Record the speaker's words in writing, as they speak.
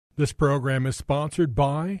This program is sponsored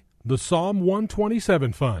by the Psalm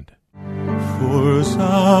 127 Fund. For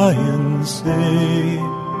Zion's sake,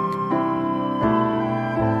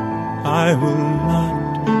 I will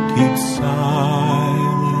not keep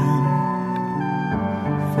silent.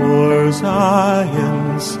 For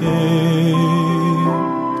Zion's sake,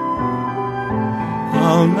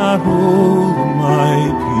 I'll not hold my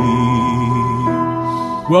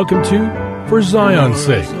peace. Welcome to For Zion's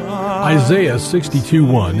Sake. Isaiah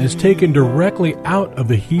 62:1 is taken directly out of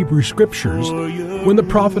the Hebrew Scriptures when the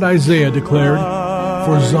prophet Isaiah declared,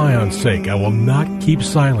 "For Zion's sake I will not keep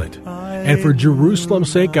silent, and for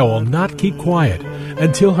Jerusalem's sake I will not keep quiet,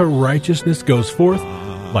 until her righteousness goes forth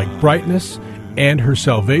like brightness, and her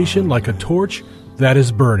salvation like a torch that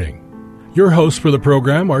is burning." Your hosts for the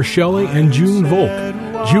program are Shelley and June Volk,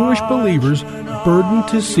 Jewish believers burdened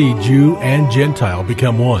to see Jew and Gentile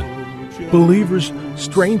become one. Believers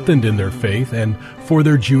strengthened in their faith, and for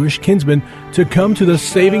their Jewish kinsmen to come to the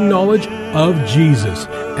saving knowledge of Jesus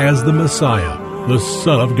as the Messiah, the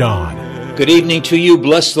Son of God. Good evening to you.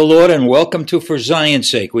 Bless the Lord and welcome to For Zion's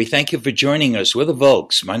Sake. We thank you for joining us. We're the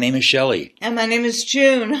Volks. My name is Shelley. And my name is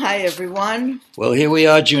June. Hi, everyone. Well, here we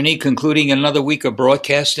are, Junie, concluding another week of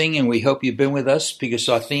broadcasting, and we hope you've been with us because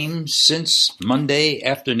our theme since Monday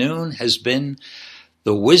afternoon has been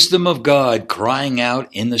the wisdom of God crying out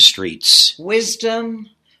in the streets. Wisdom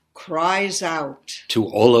cries out to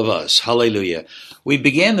all of us. Hallelujah. We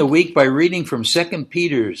began the week by reading from 2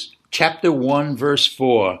 Peter chapter 1, verse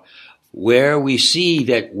 4, where we see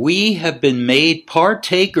that we have been made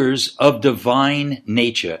partakers of divine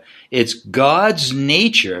nature. It's God's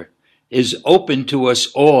nature is open to us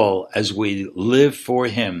all as we live for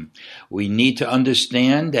Him. We need to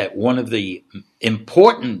understand that one of the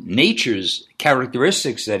important nature's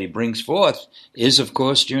characteristics that He brings forth is, of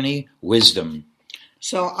course, Junie, wisdom.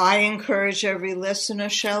 So I encourage every listener,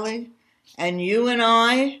 Shelley, and you and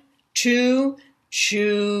I to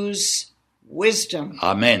choose wisdom.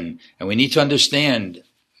 Amen. And we need to understand,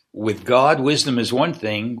 with God, wisdom is one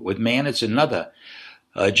thing, with man, it's another.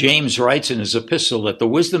 James writes in his epistle that the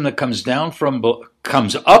wisdom that comes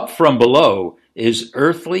up from below is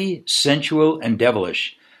earthly, sensual, and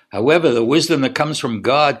devilish. However, the wisdom that comes from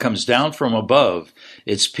God comes down from above.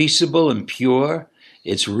 It's peaceable and pure.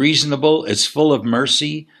 It's reasonable. It's full of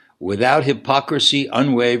mercy, without hypocrisy,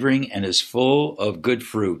 unwavering, and is full of good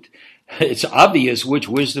fruit. It's obvious which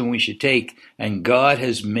wisdom we should take, and God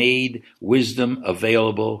has made wisdom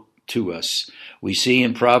available to us. We see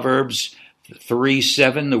in Proverbs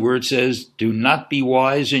 3:7, the word says, "Do not be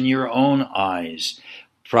wise in your own eyes."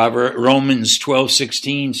 Romans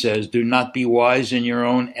 12:16 says, "Do not be wise in your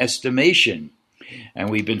own estimation." And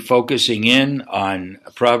we've been focusing in on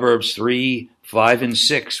Proverbs 3:5 and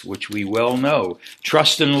 6, which we well know.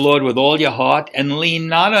 "Trust in the Lord with all your heart and lean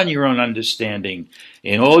not on your own understanding.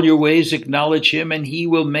 In all your ways acknowledge Him, and He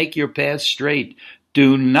will make your path straight.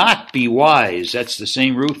 Do not be wise." That's the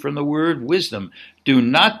same root from the word wisdom. "Do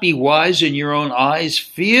not be wise in your own eyes.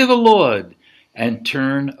 Fear the Lord and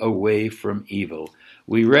turn away from evil."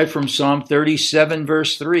 We read from Psalm 37,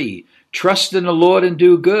 verse 3, "Trust in the Lord and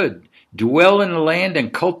do good. Dwell in the land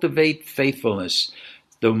and cultivate faithfulness."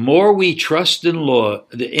 The more we trust in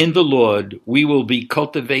the Lord, we will be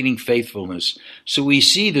cultivating faithfulness. So we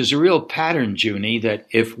see there's a real pattern, Junie, that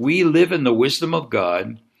if we live in the wisdom of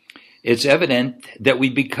God, it's evident that we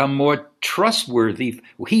become more trustworthy.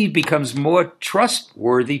 He becomes more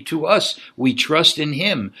trustworthy to us. We trust in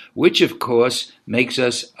Him, which of course makes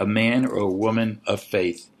us a man or a woman of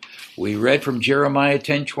faith. We read from Jeremiah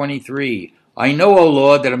 10:23, "I know, O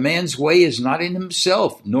Lord, that a man's way is not in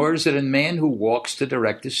himself, nor is it in man who walks to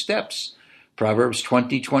direct his steps." Proverbs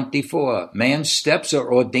 20:24, "Man's steps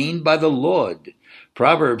are ordained by the Lord."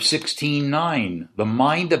 Proverbs 16:9, "The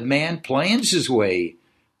mind of man plans his way,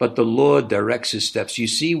 but the Lord directs his steps." You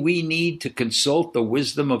see, we need to consult the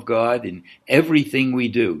wisdom of God in everything we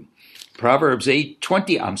do. Proverbs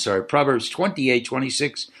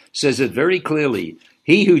 28:26 says it very clearly.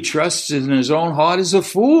 "He who trusts in his own heart is a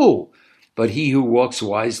fool, but he who walks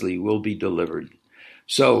wisely will be delivered."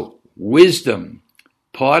 So, wisdom,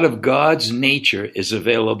 part of God's nature, is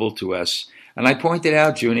available to us. And I pointed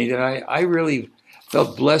out, Junie, that I really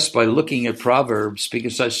felt blessed by looking at Proverbs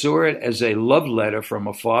because I saw it as a love letter from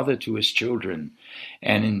a father to his children.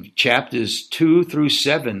 And in chapters 2 through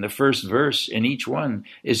 7, the first verse in each one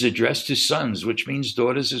is addressed to sons, which means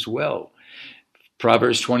daughters as well.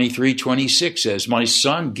 Proverbs 23:26 says, "My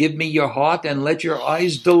son, give me your heart and let your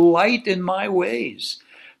eyes delight in my ways."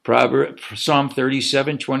 Psalm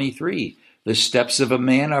 37:23, "The steps of a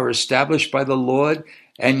man are established by the Lord,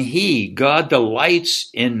 and God delights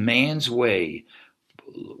in man's way."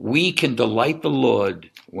 we can delight the Lord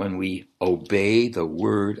when we obey the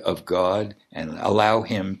word of God and allow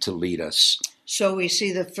him to lead us. So we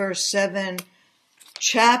see the first 7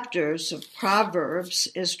 chapters of Proverbs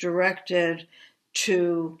is directed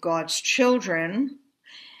to God's children.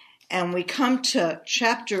 And we come to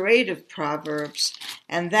chapter 8 of Proverbs,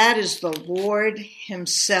 and that is the Lord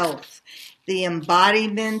himself, the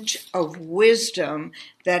embodiment of wisdom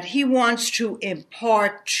that he wants to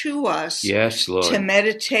impart to us. Yes, Lord. To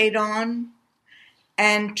meditate on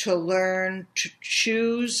and to learn to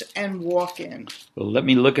choose and walk in. Well, let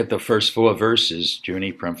me look at the first 4 verses,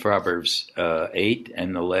 Junie, from Proverbs 8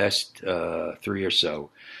 and the last 3 or so.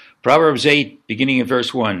 Proverbs 8, beginning in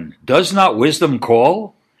verse 1. Does not wisdom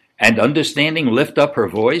call, and understanding lift up her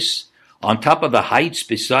voice? On top of the heights,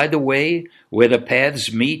 beside the way where the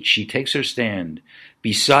paths meet, she takes her stand.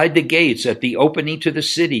 Beside the gates, at the opening to the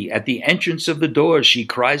city, at the entrance of the doors, she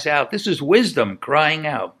cries out. This is wisdom crying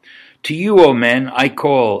out. To you, O men, I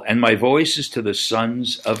call, and my voice is to the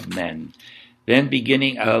sons of men. Then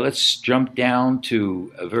beginning, let's jump down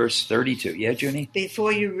to verse 32. Yeah, Junie?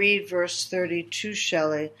 Before you read verse 32,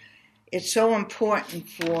 Shelley, it's so important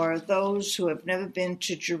for those who have never been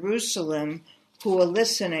to Jerusalem, who are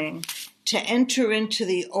listening, to enter into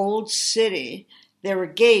the old city. There are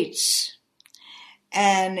gates.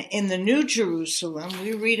 And in the New Jerusalem,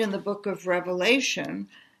 we read in the book of Revelation,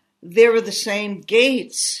 there are the same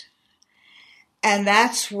gates. And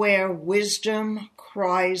that's where wisdom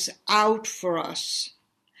cries out for us.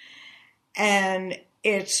 And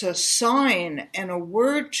it's a sign and a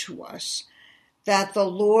word to us that the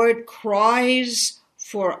Lord cries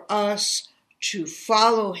for us to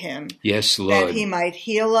follow him. Yes, Lord. That he might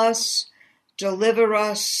heal us, deliver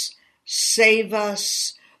us, save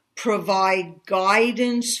us, provide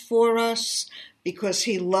guidance for us, because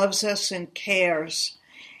he loves us and cares.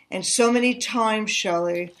 And so many times,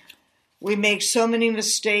 Shelley, we make so many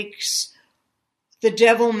mistakes. The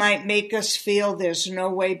devil might make us feel there's no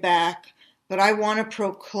way back, but I want to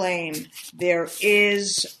proclaim there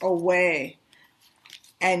is a way.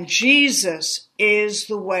 And Jesus is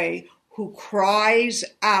the way, who cries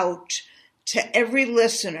out to every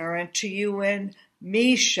listener and to you and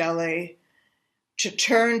me, Shelley, to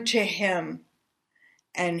turn to him,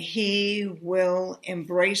 and he will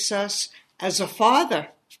embrace us as a father.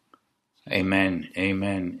 Amen,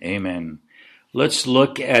 amen, amen. Let's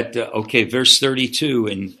look at, verse 32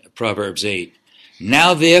 in Proverbs 8.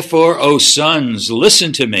 Now therefore, O sons,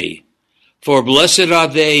 listen to me, for blessed are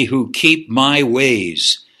they who keep my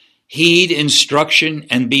ways. Heed instruction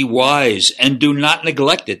and be wise, and do not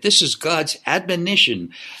neglect it. This is God's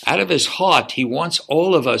admonition. Out of his heart, he wants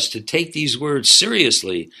all of us to take these words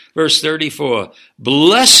seriously. Verse 34,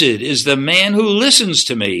 blessed is the man who listens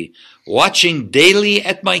to me, watching daily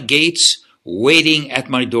at my gates, waiting at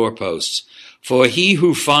my doorposts. For he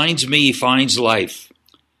who finds me finds life.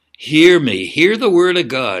 Hear me, hear the word of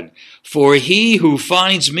God. For he who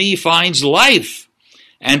finds me finds life,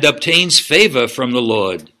 and obtains favor from the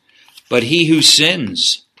Lord. But he who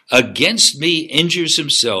sins against me injures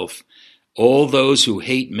himself. All those who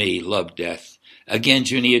hate me love death. Again,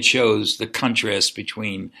 Junie, it shows the contrast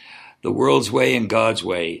between the world's way and God's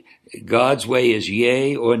way. God's way is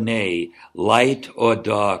yea or nay, light or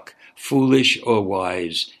dark, foolish or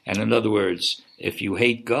wise. And in other words, if you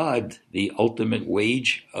hate God, the ultimate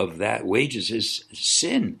wages is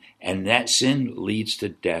sin. And that sin leads to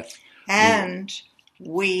death. And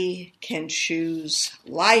we can choose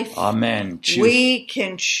life. Amen. We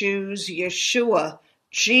can choose Yeshua,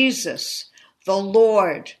 Jesus, the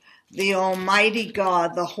Lord, the Almighty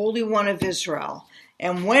God, the Holy One of Israel.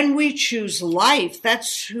 And when we choose life,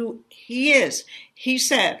 that's who he is. He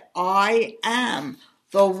said, I am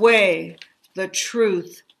the way, the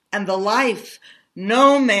truth, and the life.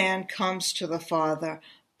 No man comes to the Father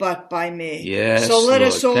but by me. Yes, so let Lord.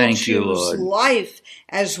 us all Thank choose you, Lord. life,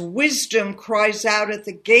 as wisdom cries out at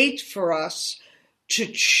the gate for us to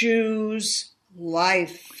choose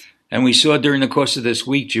life. And we saw during the course of this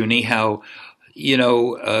week, Junie, how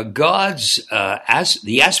God's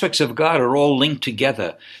the aspects of God are all linked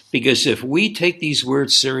together. Because if we take these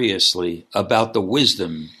words seriously about the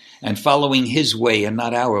wisdom and following his way and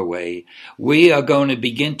not our way, we are going to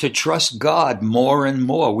begin to trust God more and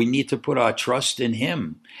more. We need to put our trust in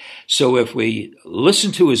him. So if we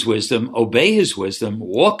listen to his wisdom, obey his wisdom,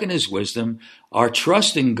 walk in his wisdom, our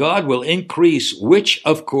trust in God will increase, which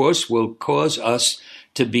of course will cause us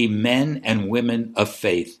to be men and women of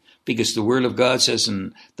faith. Because the word of God says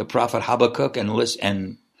in the prophet Habakkuk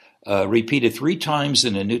and repeated 3 times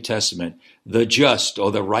in the New Testament, the just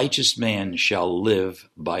or the righteous man shall live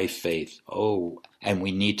by faith. Oh, And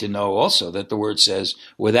we need to know also that the word says,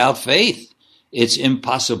 without faith, it's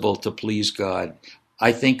impossible to please God.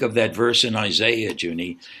 I think of that verse in Isaiah,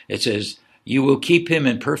 Junie. It says, you will keep him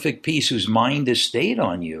in perfect peace whose mind is stayed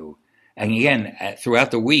on you. And again,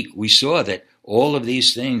 throughout the week, we saw that all of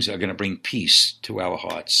these things are going to bring peace to our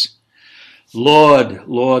hearts. Lord,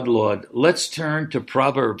 Lord, Lord, let's turn to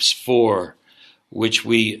Proverbs 4, which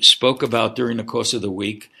we spoke about during the course of the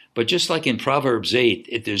week. But just like in Proverbs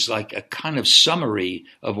 8, there's like a kind of summary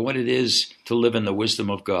of what it is to live in the wisdom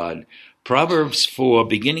of God. Proverbs 4,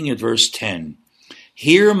 beginning at verse 10.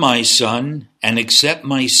 Hear, my son, and accept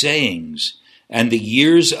my sayings, and the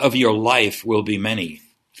years of your life will be many.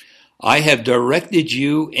 I have directed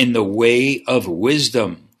you in the way of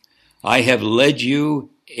wisdom. I have led you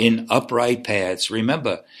in upright paths.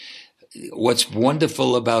 Remember, what's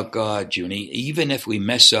wonderful about God, Junie, even if we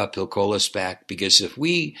mess up, he'll call us back, because if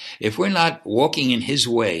we're not walking in his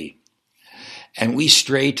way, and we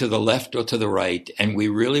stray to the left or to the right, and we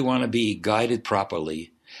really want to be guided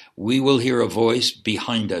properly, we will hear a voice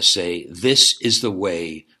behind us say, this is the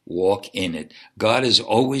way, walk in it. God is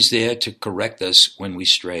always there to correct us when we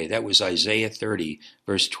stray. That was Isaiah 30,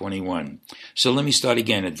 verse 21. So let me start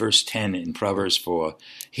again at verse 10 in Proverbs 4.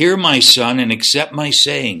 Hear, my son, and accept my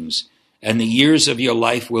sayings, and the years of your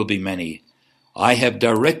life will be many. I have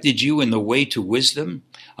directed you in the way to wisdom.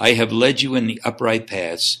 I have led you in the upright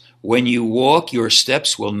paths. When you walk, your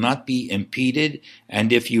steps will not be impeded,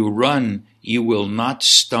 and if you run, you will not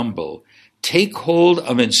stumble. Take hold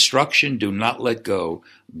of instruction, do not let go.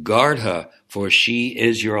 Guard her, for she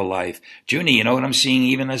is your life. Junie, you know what I'm seeing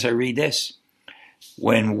even as I read this?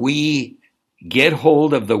 When we get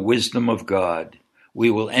hold of the wisdom of God, we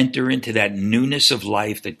will enter into that newness of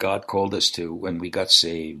life that God called us to when we got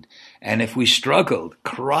saved. And if we struggled,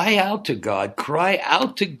 cry out to God,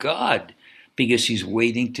 because he's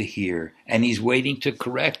waiting to hear, and he's waiting to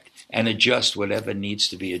correct and adjust whatever needs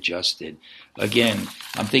to be adjusted. Again,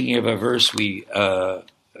 I'm thinking of a verse we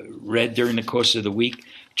read during the course of the week.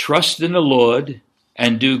 Trust in the Lord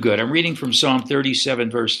and do good. I'm reading from Psalm 37,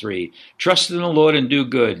 verse 3. Trust in the Lord and do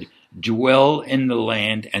good. Dwell in the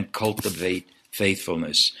land and cultivate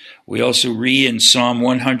faithfulness. We also read in Psalm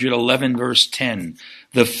 111, verse 10,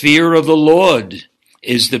 the fear of the Lord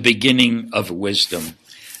is the beginning of wisdom.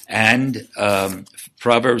 And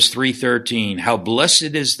Proverbs 3:13, how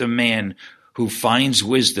blessed is the man who finds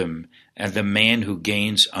wisdom and the man who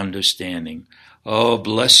gains understanding. Oh,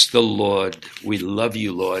 bless the Lord. We love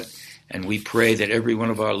you, Lord. And we pray that every one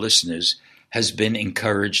of our listeners has been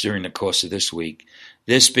encouraged during the course of this week.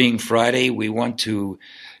 This being Friday, we want to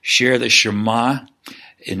share the Shema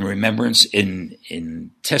in remembrance,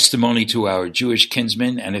 in testimony to our Jewish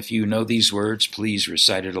kinsmen. And if you know these words, please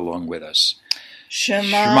recite it along with us.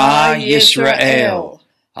 Shema Yisrael,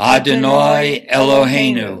 Adonai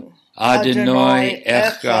Eloheinu, Adonai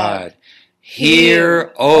Echad.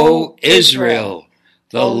 Hear, O Israel,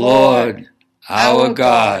 the Lord our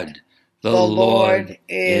God, the Lord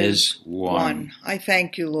is one. I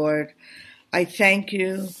thank you, Lord. I thank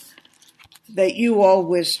you that you are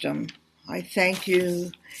wisdom. I thank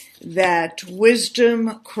you that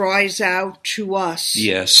wisdom cries out to us.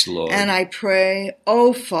 Yes, Lord. And I pray,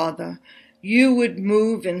 oh Father, you would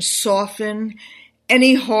move and soften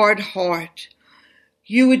any hard heart.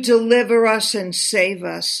 You would deliver us and save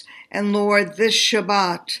us. And Lord, this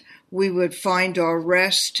Shabbat, we would find our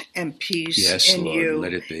rest and peace in Lord, you.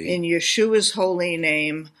 let it be. In Yeshua's holy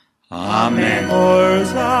name. Amen. For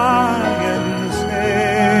Zion's sake.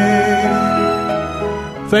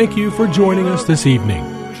 Thank you for joining us this evening.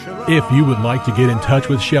 If you would like to get in touch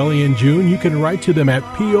with Shelley and June, you can write to them at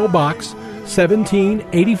P.O. Box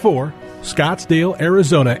 1784, Scottsdale,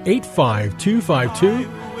 Arizona 85252.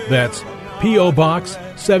 That's P.O. Box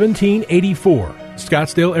 1784,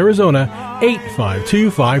 Scottsdale, Arizona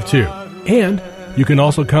 85252. And you can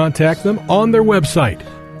also contact them on their website,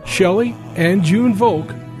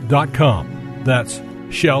 ShelleyandJuneVolk.com. That's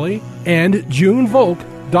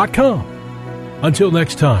ShelleyandJuneVolk.com. Until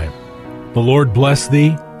next time, the Lord bless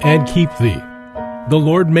thee and keep thee. The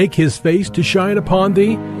Lord make his face to shine upon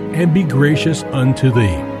thee and be gracious unto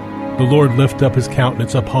thee. The Lord lift up his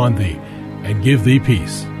countenance upon thee and give thee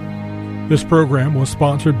peace. This program was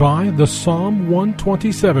sponsored by the Psalm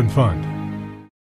 127 Fund.